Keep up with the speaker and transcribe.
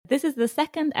This is the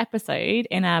second episode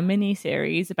in our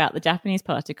mini-series about the Japanese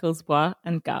particles wa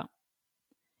and ga.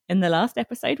 In the last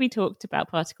episode, we talked about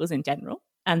particles in general,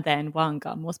 and then wa and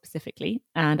ga more specifically,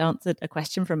 and answered a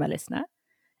question from a listener.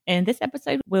 In this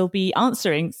episode, we'll be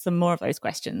answering some more of those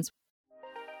questions.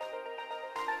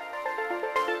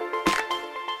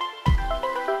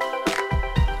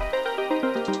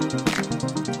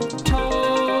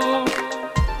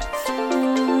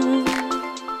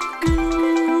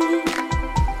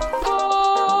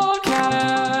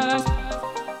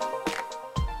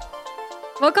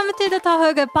 Welcome to the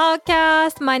Tohogu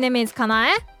podcast. My name is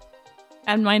Kanae.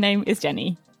 And my name is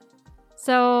Jenny.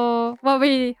 So, what are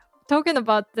we talking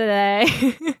about today?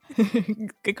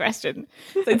 Good question.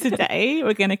 So today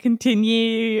we're going to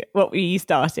continue what we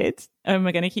started, and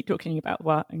we're going to keep talking about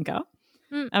wa and ga.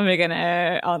 And we're going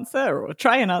to answer or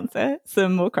try and answer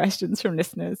some more questions from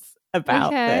listeners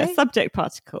about the subject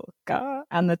particle ga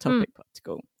and the topic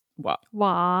particle wa.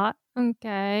 Wa.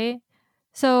 Okay.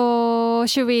 So,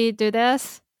 should we do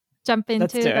this? Jump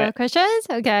into the questions?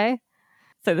 Okay.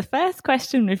 So the first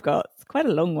question we've got is quite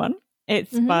a long one.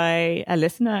 It's by a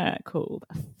listener called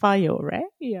Fayore.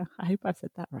 Yeah, I hope I've said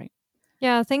that right.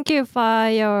 Yeah, thank you,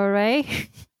 Fayore.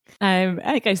 And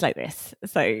it goes like this.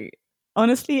 So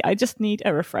honestly, I just need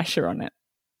a refresher on it.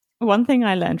 One thing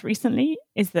I learned recently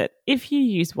is that if you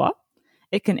use wa,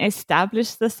 it can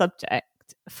establish the subject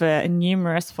for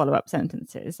numerous follow-up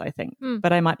sentences, I think,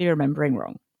 but I might be remembering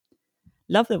wrong.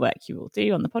 Love the work you all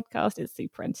do on the podcast. It's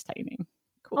super entertaining.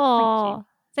 Cool. Oh,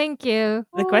 thank you.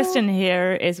 The question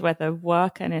here is whether wa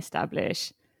can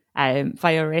establish,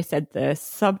 Fayore said the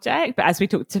subject, but as we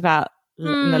talked about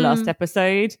in the last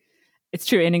episode, it's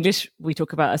true in English, we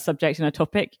talk about a subject and a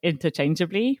topic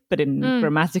interchangeably, but in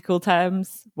grammatical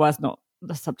terms, wa's not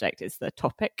the subject, it's the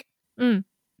topic. I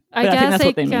guess think that's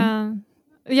what they mean.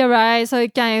 You're right. So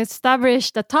it can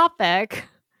establish the topic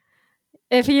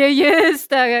if you use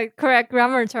the correct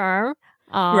grammar term.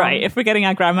 Right. If we're getting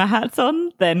our grammar hats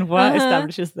on, then wa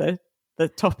establishes the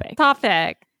topic.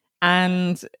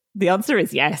 And the answer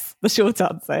is yes. The short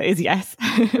answer is yes.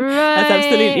 Right. That's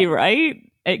absolutely right.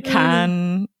 It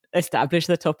can establish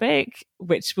the topic,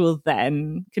 which will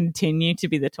then continue to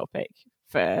be the topic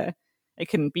it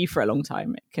can be for a long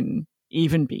time. It can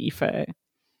even be for...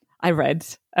 I read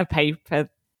a paper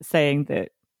saying that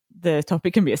the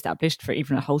topic can be established for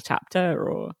even a whole chapter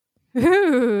or...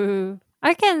 Ooh,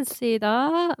 I can see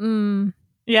that.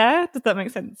 Yeah? Does that make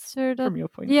sense from your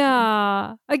point of view?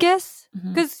 Yeah, I guess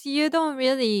because you don't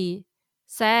really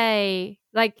say,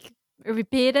 like,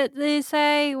 repeatedly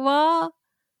say wa.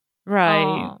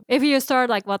 Right. If you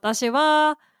start like watashi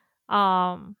wa,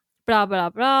 blah, blah,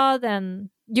 blah,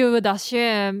 then you would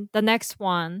assume the next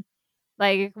one,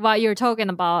 like what you're talking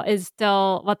about, is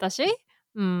still watashi.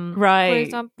 Right. For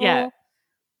example. Yeah.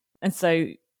 And so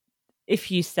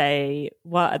if you say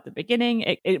wa at the beginning,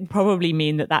 it probably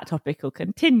mean that topic will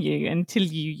continue until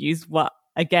you use wa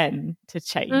again to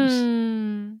change.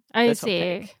 I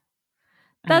see.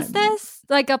 Does this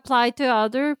like apply to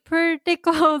other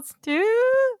particles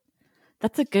too?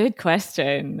 That's a good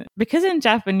question. Because in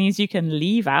Japanese you can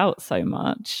leave out so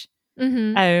much.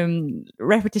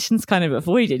 Repetition's kind of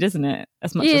avoided, isn't it?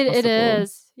 As much as possible. It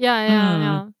is.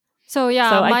 Yeah. So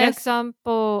my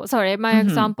example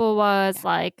was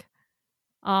like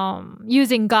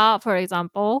using ga, for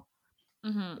example.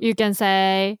 You can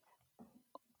say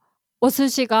お寿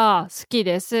司が好き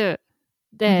です。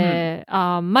で、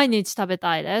毎日食べ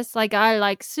たいです。Like I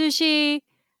like sushi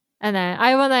and then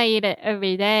I wanna eat it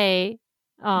every day.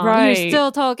 You're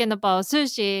still talking about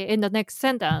sushi in the next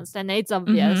sentence, and it's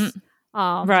obvious.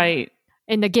 Right.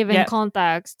 In the given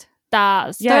context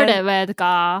that started with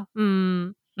ga.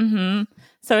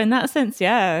 So in that sense,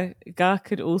 ga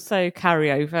could also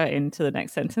carry over into the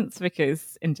next sentence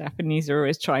because in Japanese you're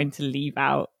always trying to leave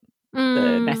out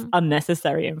the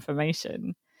unnecessary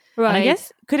information. Right. And I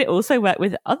guess could it also work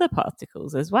with other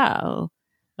particles as well?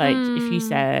 Like if you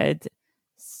said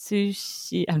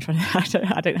sushi, I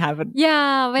don't have a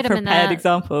prepared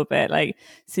example, but like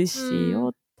sushi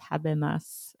o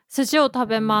tabemasu. Sushi o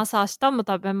tabemasu, 明日も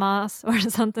食べます or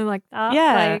something like that.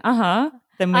 Yeah, like,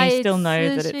 then we still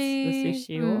know that it's the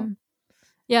sushi or...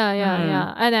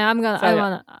 Yeah. And then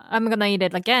I'm gonna eat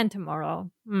it again tomorrow.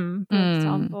 For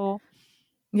example.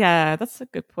 Yeah, that's a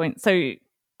good point. So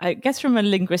I guess from a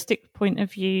linguistic point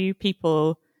of view,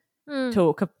 people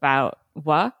talk about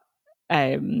wa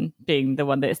being the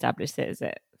one that establishes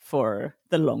it for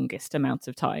the longest amount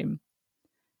of time.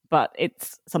 But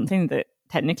it's something that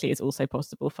technically is also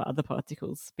possible for other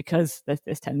particles because there's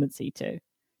this tendency to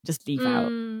just leave out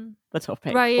the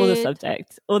topic or the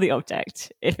subject or the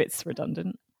object if it's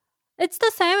redundant. it's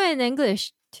the same in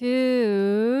English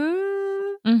too.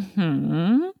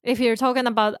 If you're talking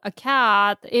about a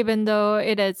cat, even though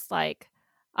it is like,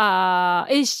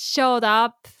 it showed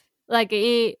up, like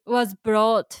it was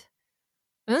brought,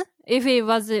 if it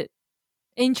was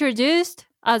introduced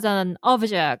as an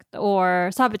object or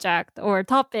subject or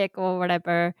topic or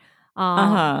whatever,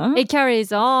 it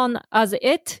carries on as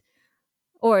it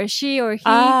or she or he.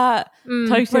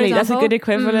 Totally. That's a good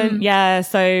equivalent. Yeah.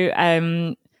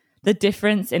 So the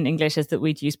difference in English is that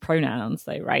we'd use pronouns,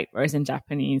 though, right? Whereas in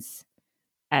Japanese,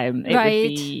 it would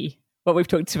be what we've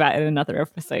talked about in another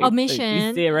episode. Omission.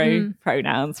 So zero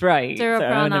pronouns, right? Zero so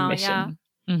pronoun, an omission,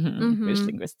 which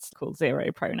linguists call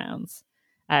zero pronouns.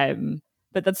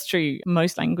 But that's true.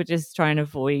 Most languages try and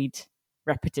avoid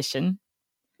repetition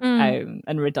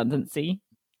and redundancy.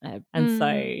 And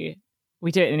so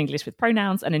we do it in English with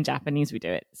pronouns, and in Japanese we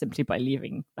do it simply by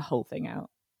leaving the whole thing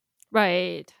out.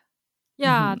 Right.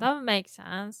 Yeah, that makes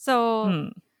sense. So,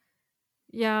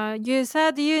 yeah, you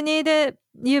said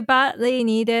you badly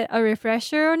needed a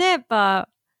refresher on it, but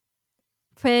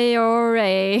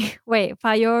Fiore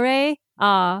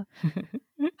has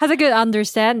a good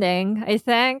understanding, I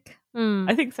think.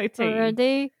 I think so too.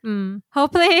 Already.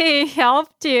 Hopefully it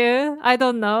helped you. I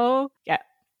don't know. Yeah.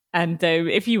 And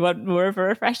if you want more of a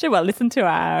refresher, well, listen to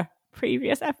our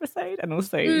previous episode and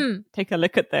also take a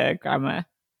look at the grammar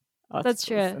articles. That's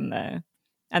true.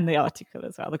 And the article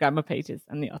as well, the grammar pages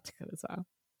and the article as well.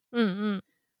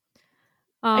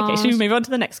 Okay, should we move on to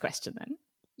the next question then?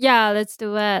 Yeah, let's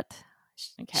do it.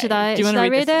 Okay. Should I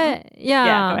read it?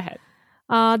 Yeah, go ahead.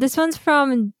 This one's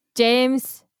from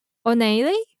James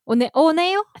O'Neil.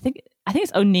 O'Neil? I think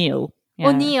it's O'Neill. Yeah.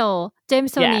 O'Neill.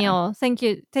 James O'Neill. Thank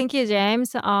you,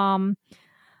 James. The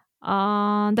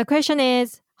question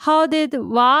is, how did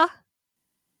wa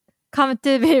come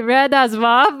to be read as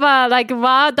wa, but like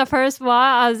wa, the first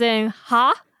wa as in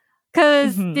ha?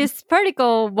 Because this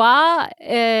particle wa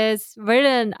is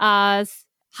written as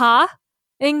ha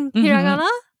in hiragana.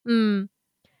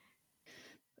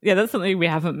 Yeah, that's something we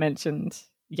haven't mentioned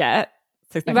yet.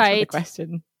 So thanks for the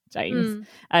question, James.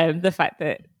 The fact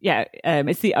that,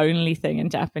 it's the only thing in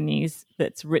Japanese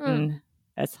that's written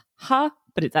as ha,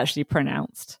 but it's actually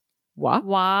pronounced wa.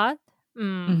 What?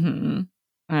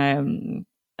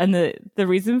 And the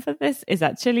reason for this is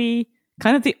actually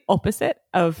kind of the opposite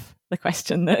of the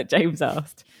question that James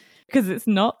asked. Because it's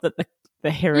not that the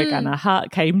hiragana ha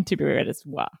came to be read as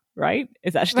wa, right?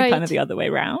 It's actually kind of the other way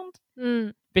around.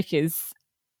 Because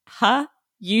ha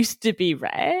used to be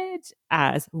read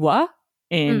as wa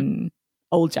in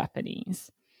Old Japanese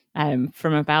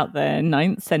from about the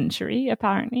 9th century,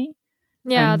 apparently.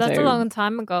 Yeah, that's a long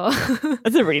time ago.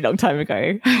 That's a really long time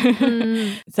ago.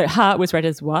 So ha was read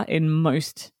as wa in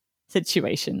most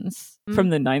situations from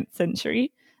the 9th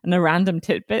century. And a random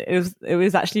tidbit, it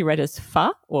was actually read as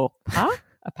fa or pa,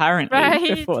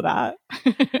 apparently, before that.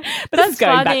 But that's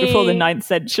going back before the 9th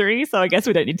century, so I guess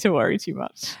we don't need to worry too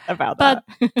much about that.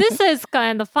 But this is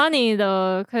kind of funny,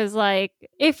 though, because, like,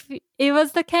 if it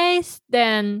was the case,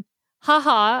 then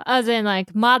haha, as in,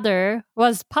 like, mother,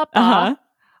 was papa,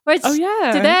 which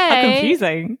today... How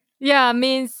confusing. Yeah,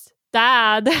 means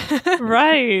dad.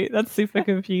 Right, that's super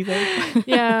confusing.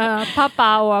 Yeah,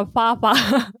 papa or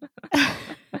papa.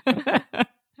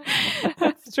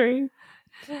 That's true.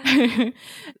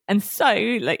 And so,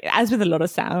 like, as with a lot of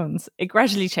sounds, it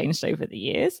gradually changed over the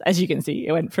years. As you can see,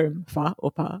 it went from fa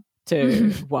or pa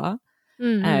to wa.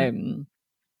 And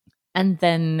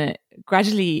then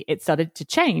gradually it started to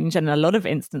change, and in a lot of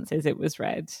instances it was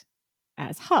read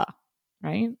as ha,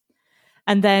 right?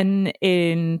 And then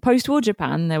in post-war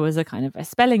Japan, there was a kind of a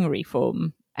spelling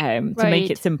reform to make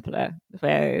it simpler,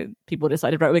 where people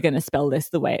decided, right, we're going to spell this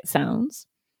the way it sounds.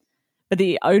 But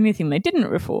the only thing they didn't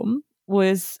reform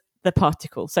was the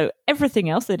particle. So everything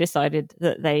else, they decided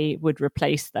that they would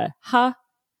replace the ha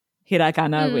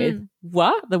hiragana with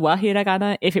wa, the wa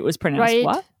hiragana, if it was pronounced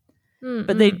wa.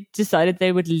 But they decided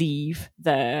they would leave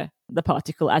the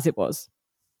particle as it was.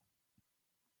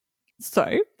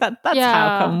 So that's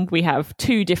how come we have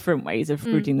two different ways of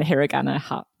reading the hiragana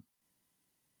ha.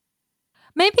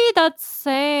 Maybe that's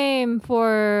same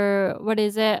for, what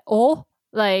is it, o?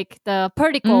 Like the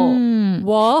particle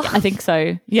wa? I think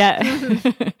so. Yeah.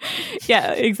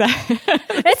 Yeah, exactly.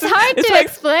 It's hard to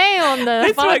explain on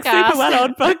the podcast. It's super well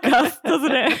on podcast,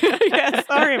 doesn't it? Yeah,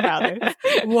 sorry about this.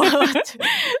 What?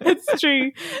 It's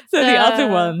true. So the other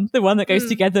one, the one that goes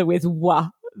together with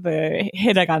wa, the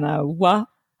hiragana wa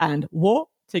and wo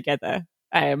together.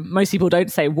 Most people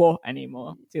don't say wo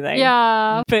anymore, do they?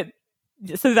 Yeah. But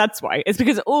So that's why. It's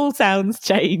because all sounds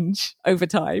change over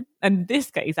time. And in this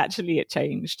case, actually, it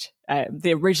changed.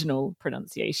 The original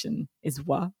pronunciation is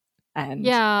wa, and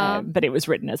but it was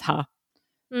written as ha.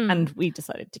 And we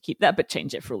decided to keep that, but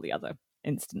change it for all the other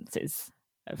instances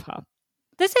of ha.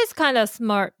 This is kind of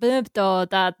smart move, though,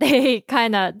 that they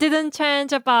kind of didn't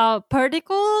change about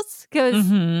particles,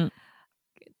 because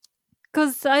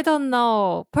I don't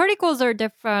know, particles are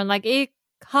different. Like, it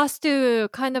has to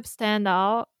kind of stand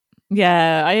out.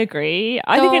 Yeah, I agree.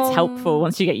 I think it's helpful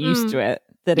once you get used to it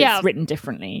that it's written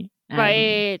differently.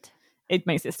 Right. It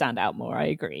makes it stand out more, I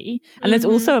agree. And there's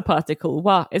also a particle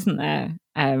wa, isn't there?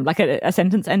 Like a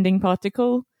sentence ending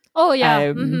particle. Oh,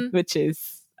 yeah. Which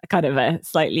is kind of a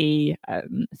slightly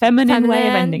feminine way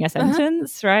of ending a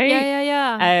sentence, right?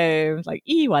 Yeah. Like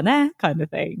ii wa ne kind of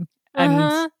thing.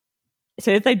 And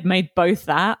so if they'd made both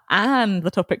that and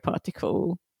the topic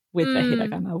particle with the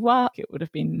hiragana wa, it would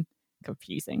have been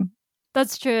confusing.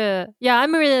 That's true. Yeah,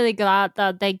 I'm really glad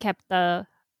that they kept the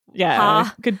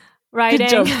good writing. Good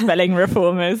job, spelling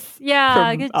reformers. Good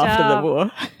after job. the war.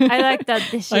 I like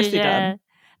that decision.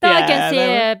 Though I can see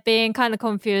it being kind of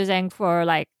confusing for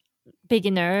like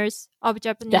beginners of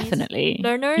Japanese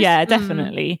learners. Yeah,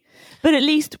 definitely. But at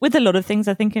least with a lot of things,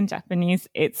 I think in Japanese,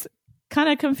 it's kind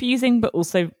of confusing, but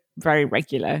also very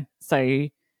regular. So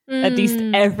at least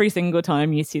every single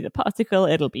time you see the particle,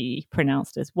 it'll be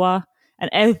pronounced as wa. And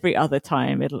every other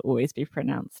time, it'll always be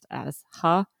pronounced as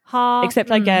ha. Except,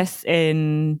 I guess,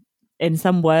 in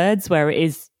some words where it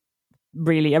is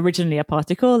really originally a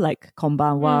particle, like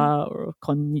konbanwa or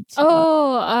konnichiwa.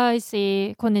 Oh, I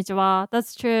see. Konnichiwa.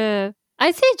 That's true.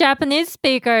 I see Japanese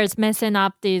speakers messing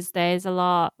up these days a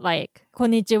lot. Like,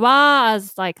 konnichiwa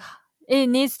as like, it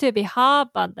needs to be ha,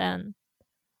 but then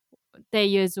they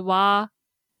use wa.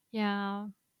 Yeah.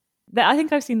 I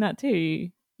think I've seen that too.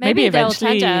 Maybe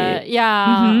eventually. They'll change it.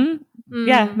 Yeah.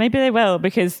 Yeah, maybe they will,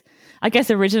 because I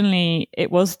guess originally it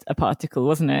was a particle,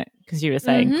 wasn't it? Because you were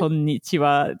saying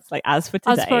konnichiwa, it's like as for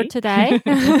today. As for today.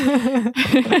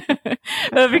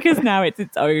 But because now it's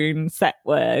its own set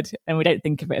word and we don't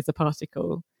think of it as a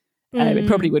particle, it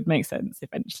probably would make sense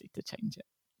eventually to change it.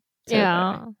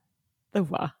 To, the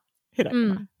wa.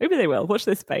 Maybe they will. Watch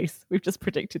this space. We've just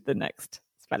predicted the next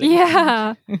spelling.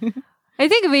 Yeah. I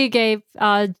think we gave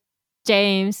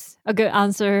James a good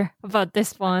answer about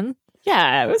this one.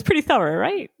 Yeah, it was pretty thorough,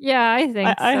 right? Yeah, I think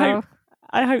so.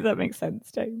 I hope that makes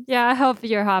sense, James. Yeah, I hope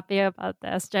you're happy about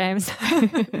this, James.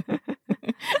 I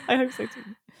hope so too.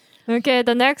 Okay,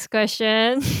 the next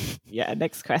question. Yeah,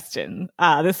 next question.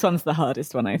 This one's the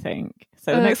hardest one, I think.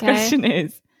 So the next question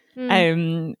is,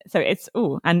 so it's,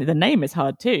 and the name is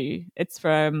hard too. It's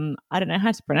from, I don't know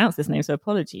how to pronounce this name, so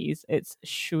apologies. It's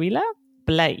Shuila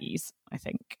Blaze, I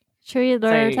think.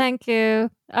 Shuila, thank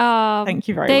you. Thank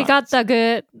you very much. They got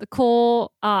the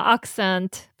cool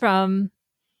accent from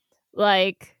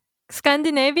like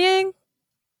Scandinavian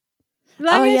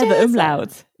languages. Oh yeah, the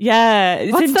umlaut. Yeah,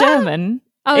 it's in German.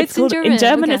 Oh, it's in German. In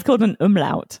German, it's called an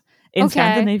umlaut. In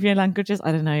Scandinavian languages,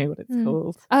 I don't know what it's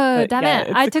called. Oh, damn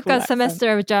it. I took a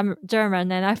semester of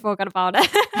German and I forgot about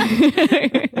it.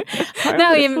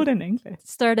 Now it's called in English.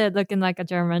 Started looking like a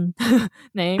German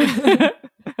name.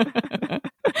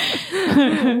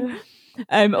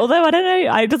 Although I don't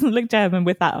know, it doesn't look German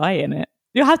with that I in it.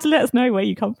 You'll have to let us know where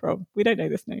you come from. We don't know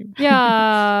this name.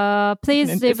 Yeah,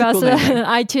 please leave us an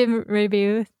iTunes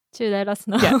review to let us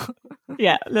know.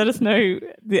 Yeah, let us know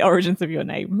the origins of your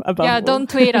name. Don't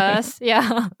tweet us.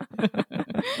 Yeah.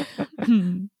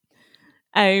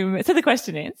 So the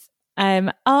question is,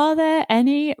 are there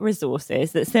any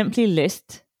resources that simply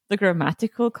list the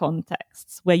grammatical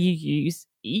contexts where you use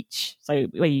each, so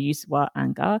where you use wa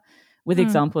and ga, with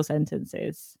example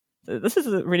sentences? So this is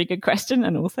a really good question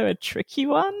and also a tricky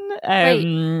one.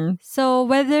 Wait, so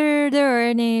whether there are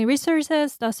any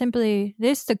resources that simply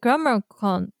list the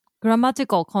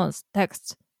grammatical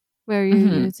context where you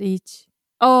use each.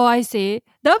 Oh, I see.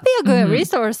 That would be a good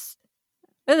resource,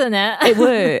 isn't it? It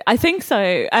would. I think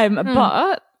so.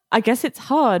 But I guess it's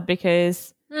hard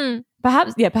because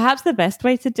perhaps the best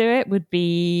way to do it would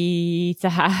be to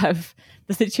have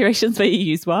the situations where you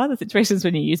use wa, the situations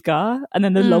when you use ga, and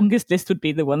then the longest list would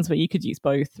be the ones where you could use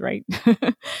both, right?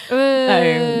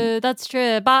 That's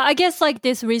true. But I guess like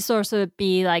this resource would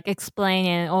be like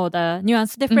explaining all the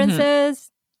nuance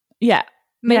differences. Yeah.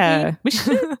 Maybe. Yeah. We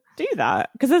should do that.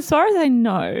 Because as far as I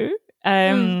know,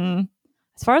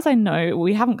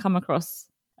 we haven't come across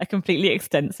a completely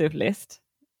extensive list.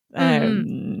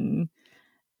 Yeah,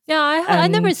 I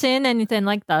never seen anything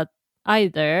like that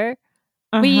either.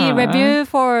 We review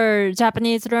for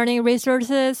Japanese learning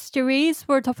resources series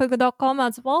for topic.com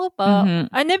as well, but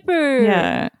I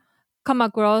never come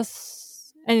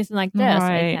across anything like this.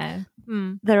 Right.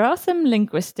 There are some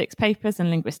linguistics papers and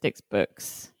linguistics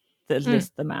books that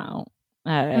list them out.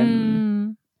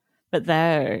 But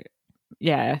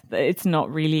it's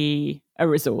not really a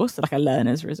resource, like a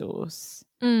learner's resource.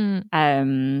 That's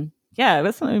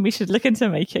something we should look into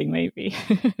making, maybe.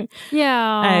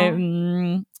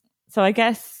 So I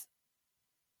guess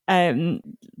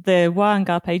the wa and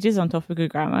ga pages on Tofugu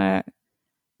Grammar,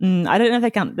 I don't know if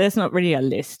they count. There's not really a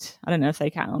list. I don't know if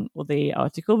they count or the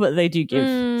article, but they do give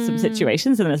some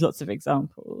situations, and there's lots of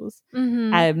examples.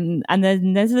 And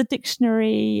then there's the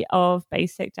Dictionary of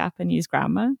Basic Japanese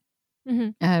Grammar,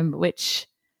 which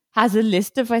has a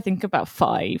list of, I think, about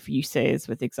 5 uses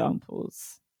with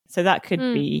examples. So that could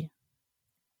be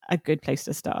a good place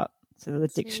to start. So the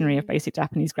Dictionary of Basic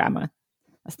Japanese Grammar.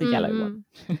 That's the yellow one.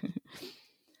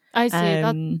 I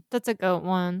see. That's a good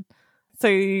one. So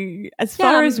as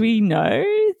far as we know,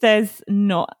 there's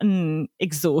not an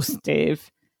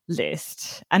exhaustive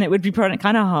list. And it would be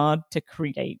kind of hard to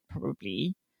create,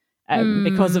 probably,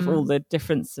 because of all the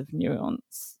difference of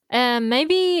nuance. And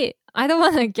maybe, I don't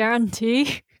want to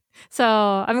guarantee, so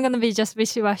I'm going to be just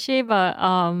wishy-washy,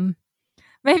 but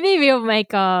maybe we'll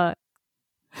make a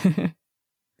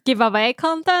giveaway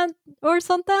content or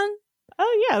something.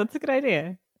 Oh, yeah, that's a good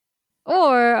idea.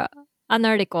 Or an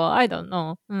article. I don't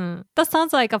know. That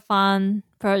sounds like a fun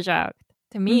project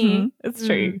to me. It's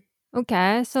true.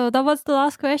 Okay, so that was the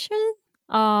last question.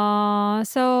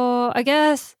 So I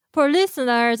guess for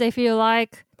listeners, if you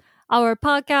like our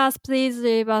podcast, please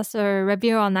leave us a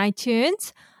review on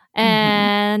iTunes.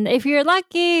 And if you're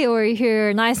lucky or if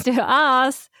you're nice to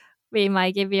us, we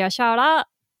might give you a shout out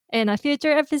in a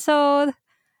future episode.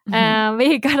 And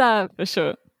we got a for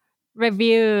sure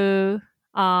review.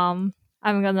 I'm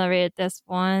gonna read this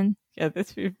one. Yeah,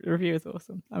 this review is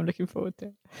awesome. I'm looking forward to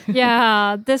it.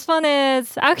 Yeah, this one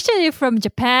is actually from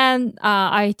Japan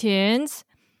iTunes.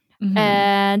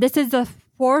 And this is a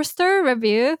 4-star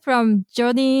review from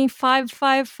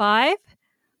Johnny555.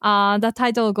 The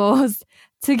title goes,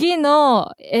 次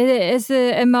の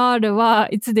ASMR は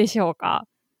いつでしょうか?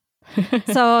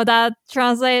 So that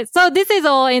translates. So this is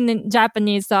all in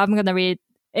Japanese. So I'm gonna read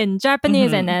in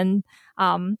Japanese and then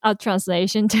a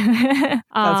translation to it.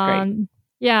 That's great.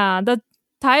 Yeah, the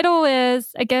title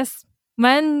is, I guess,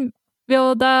 when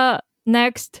will the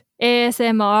next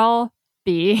ASMR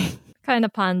be? Kind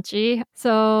of punchy.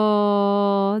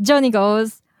 So Johnny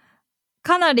goes,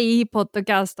 かなりいいポッド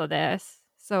キャストです.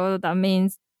 So that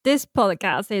means this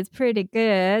podcast is pretty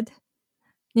good.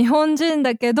 日本人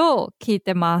だけど聞い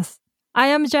てます. I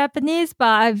am Japanese, but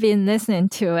I've been listening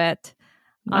to it.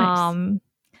 Nice.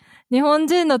 日本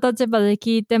人の立場で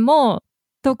聞いても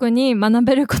特に学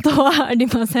べることはあり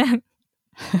ません。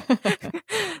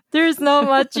There's not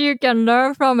much you can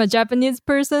learn from a Japanese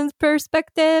person's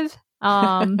perspective.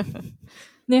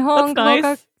 日本語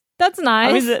が That's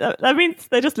nice. That means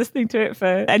they're just listening to it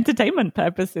for entertainment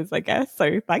purposes, I guess.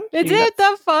 So thank you. Is it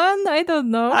that fun? I don't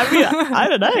know. I mean, I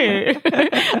don't know.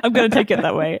 I'm going to take it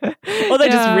that way. Or they're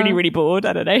just really, really bored.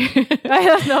 I don't know. I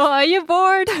don't know. Are you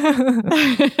bored?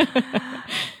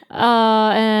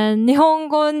 And 日本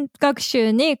語学習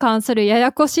に関するや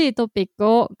やこしいトピック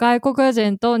を外国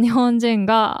人と日本人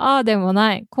がああでも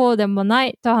ない、こうでもな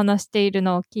いと話している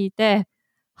のを聞いて、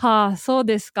はあ、そう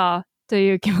ですか。と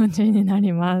いう気持ちにな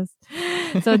ります。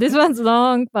So this one's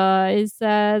long, but it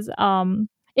says,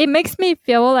 it makes me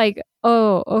feel like,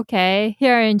 oh, okay,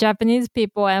 hearing Japanese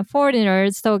people and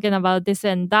foreigners talking about this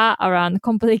and that around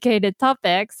complicated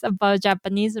topics about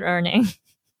Japanese learning.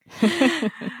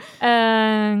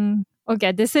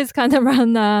 Okay, this is kind of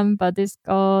random, but this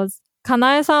goes, か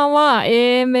なえさんは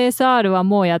AMSR は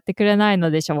もうやってくれないの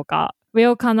でしょうか?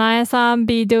 Will かなえさん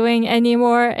be doing any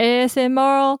more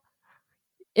ASMR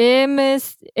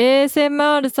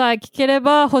さえ聞けれ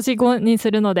ば星5にす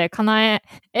るので、かなえ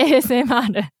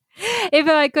ASMR.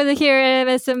 If I could hear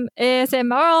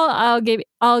ASMR, I'll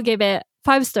give it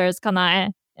 5 stars, かな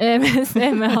え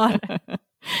ASMR.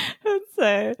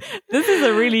 So, this is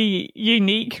a really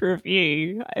unique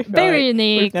review. Very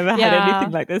unique. We've never had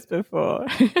anything like this before.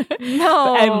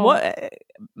 No. And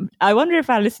I wonder if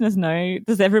our listeners know,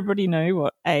 does everybody know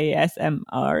what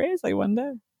ASMR is? I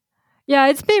wonder. Yeah,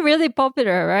 it's been really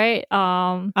popular, right?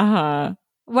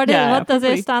 What does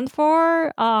it stand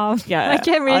for? I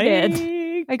can't read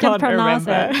it. I can't pronounce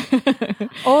it.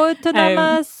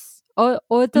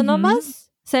 Autonomous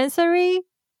sensory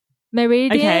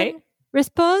meridian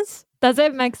response. Does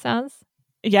it make sense?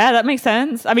 Yeah, that makes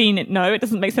sense. I mean, no, it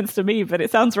doesn't make sense to me, but it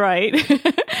sounds right.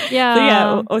 Yeah. So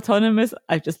yeah, autonomous,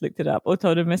 I've just looked it up.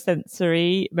 Autonomous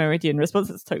sensory meridian response.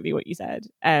 That's totally what you said.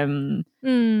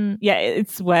 Yeah,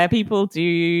 it's where people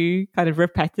do kind of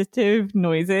repetitive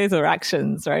noises or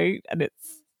actions, right? And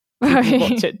it's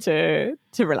watch it to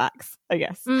relax, I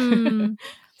guess.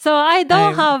 So I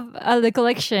don't have a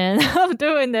recollection of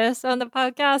doing this on the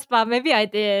podcast, but maybe I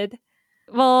did.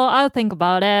 Well, I'll think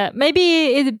about it.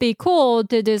 Maybe it'd be cool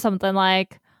to do something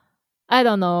like, I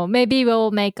don't know, maybe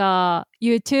we'll make a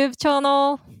YouTube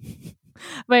channel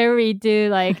where we do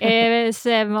like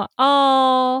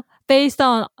ASMR based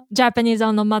on Japanese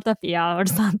onomatopoeia or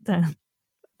something.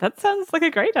 That sounds like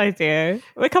a great idea.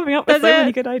 We're coming up with so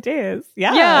many good ideas.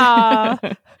 Yeah. Yeah.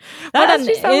 What an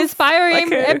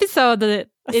inspiring episode it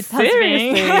has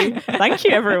been. Thank you,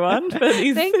 everyone, for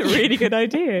these really good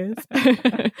ideas.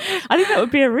 I think that would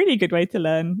be a really good way to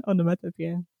learn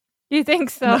onomatopoeia. You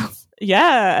think so?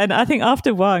 Yeah, and I think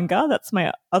after wa and ga, that's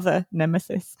my other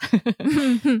nemesis.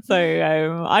 So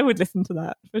I would listen to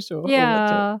that for sure.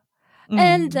 Yeah.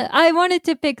 And I wanted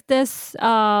to pick this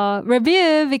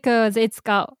review because it's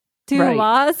got 2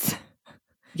 words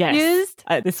used.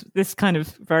 This kind of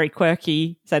very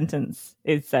quirky sentence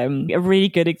is a really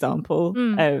good example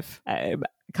of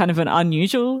kind of an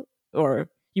unusual, or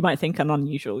you might think an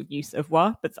unusual use of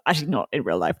wa, but it's actually not in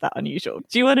real life that unusual.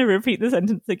 Do you want to repeat the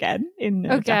sentence again in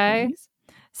Japanese?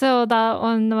 So that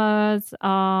one was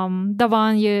the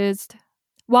one used.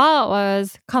 Wa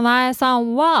was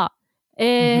Kanae-san wa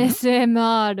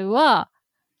ASMR は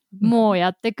もうや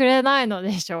ってくれないの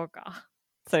でしょうか?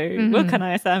 So will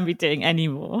Kanae-san be doing any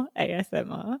more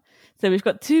ASMR? So we've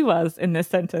got 2 was in this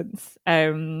sentence.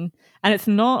 And it's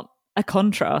not a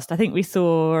contrast. I think we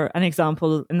saw an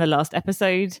example in the last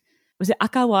episode. Was it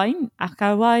aka wine?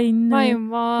 Aka wine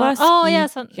wa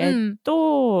suki kedo.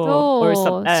 Or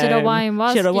shiro wine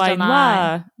wa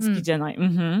suki janai.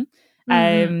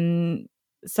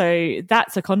 So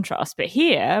that's a contrast. But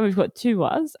here we've got 2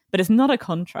 was, but it's not a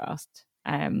contrast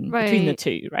between the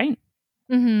 2, right?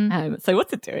 So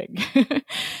what's it doing?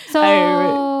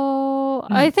 So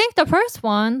I think the first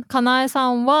one,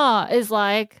 Kanae-san wa, is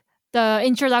like the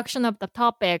introduction of the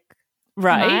topic.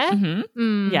 Right.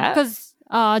 Yeah. Because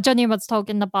Jenny was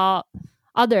talking about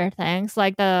other things,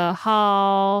 like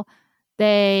how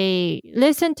they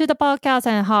listen to the podcast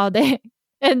and how they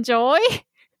enjoy.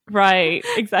 Right,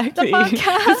 exactly.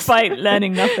 Despite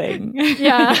learning nothing.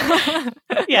 Yeah.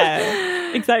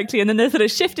 Yeah, exactly. And then they're sort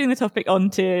of shifting the topic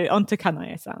onto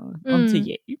Kanae-san, onto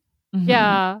you.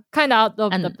 Yeah, kind of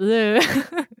out of the blue.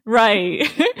 Right.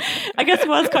 I guess it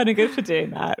was kind of good for doing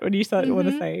that when you want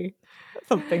to say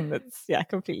something that's,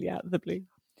 completely out of the blue.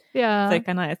 Yeah. So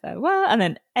Kanae-san wa, and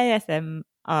then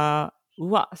ASMR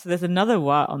wa. So there's another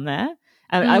wa on there.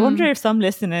 I wonder if some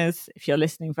listeners, if you're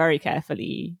listening very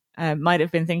carefully, might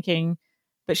have been thinking,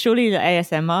 but surely the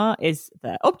ASMR is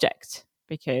the object,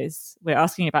 because we're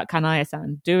asking about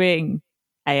Kanae-san doing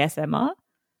ASMR.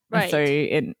 Right.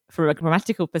 And so from a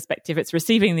grammatical perspective, it's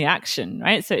receiving the action,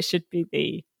 right? So it should be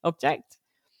the object.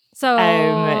 So,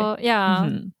 the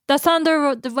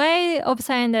way of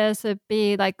saying this would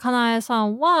be like,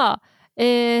 Kanae-san wa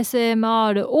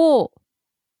ASMR を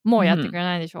もうやってくれ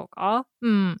ないでしょうか?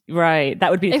 Right.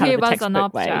 That would be kind of the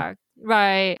textbook way.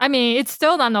 Right. I mean, it's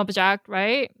still an object,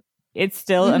 right? It's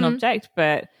still an object,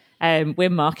 but we're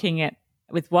marking it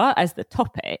with wa as the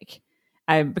topic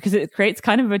because it creates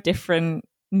kind of a different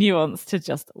nuance to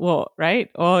just what,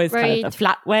 right? Or is kind of the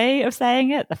flat way of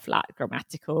saying it, the flat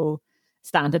grammatical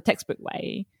standard textbook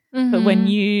way. But when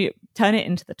you turn it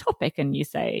into the topic and you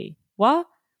say wa,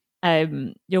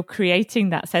 you're creating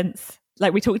that sense,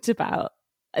 like we talked about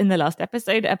in the last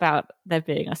episode, about there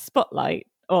being a spotlight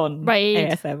on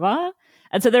ASMR.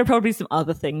 And so there are probably some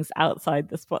other things outside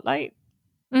the spotlight.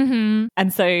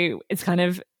 And so it's kind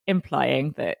of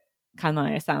implying that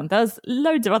Kanae-san does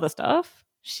loads of other stuff.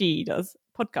 She does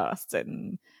podcasts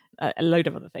and a load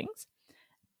of other things.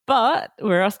 But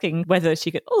we're asking whether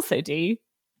she could also do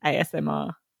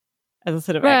ASMR as a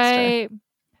sort of extra.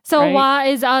 So why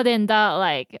is adding that,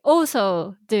 like,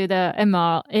 also do the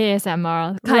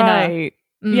ASMR kind of...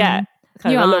 Yeah,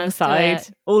 kind of alongside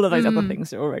all of those other things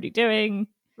they're already doing.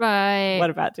 Right. What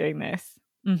about doing this?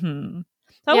 So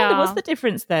I wonder, what's the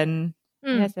difference then?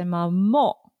 ASMR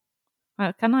も。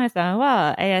Kanae-san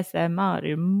は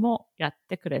ASMR もやっ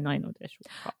てくれないのでしょう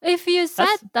か? If you said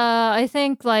that, I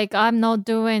think like I'm not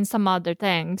doing some other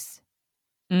things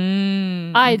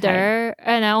either.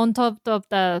 And on top of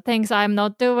the things I'm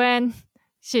not doing,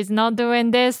 she's not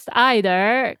doing this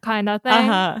either, kind of thing.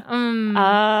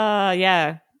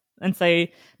 Yeah. And so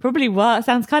probably what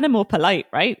sounds kind of more polite,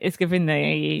 right? It's giving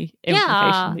the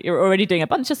implication that you're already doing a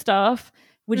bunch of stuff.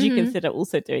 Would you consider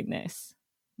also doing this?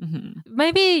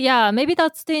 Maybe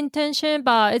that's the intention,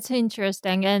 but it's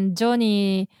interesting. And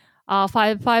Johnny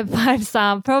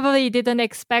 555 probably didn't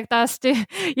expect us to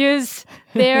use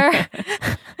their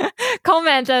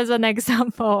comment as an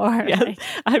example. Or yes.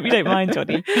 I hope you don't mind,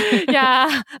 Johnny.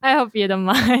 Yeah, I hope you don't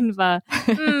mind. But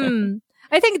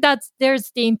I think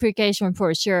there's the implication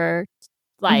for sure,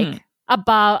 like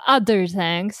about other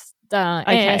things than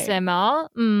ASMR.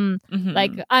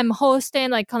 Like I'm hosting,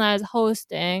 like Kanae is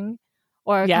hosting,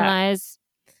 or Kanae is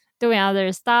doing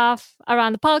other stuff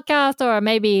around the podcast, or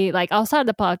maybe like outside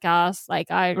the podcast, like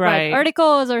I write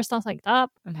articles or stuff like that.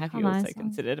 And have you also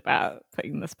considered about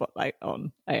putting the spotlight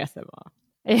on ASMR?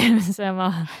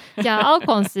 ASMR. Yeah, I'll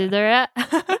consider it.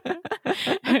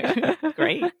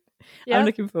 Great. Yep. I'm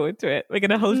looking forward to it. We're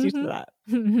going to hold you to that.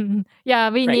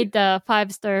 Yeah, we need the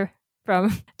 5-star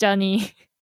from Johnny.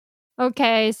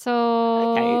 Okay,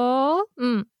 so...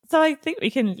 So I think we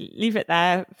can leave it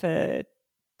there for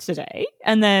today.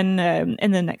 And then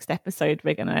in the next episode,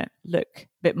 we're going to look a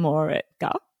bit more at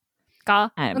Ga.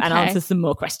 And answer some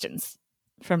more questions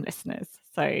from listeners.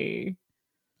 So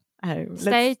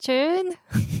stay tuned.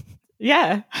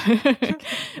 Yeah.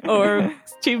 Or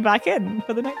tune back in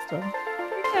for the next one.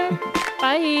 Okay.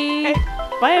 Bye. Okay.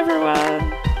 Bye,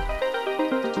 everyone.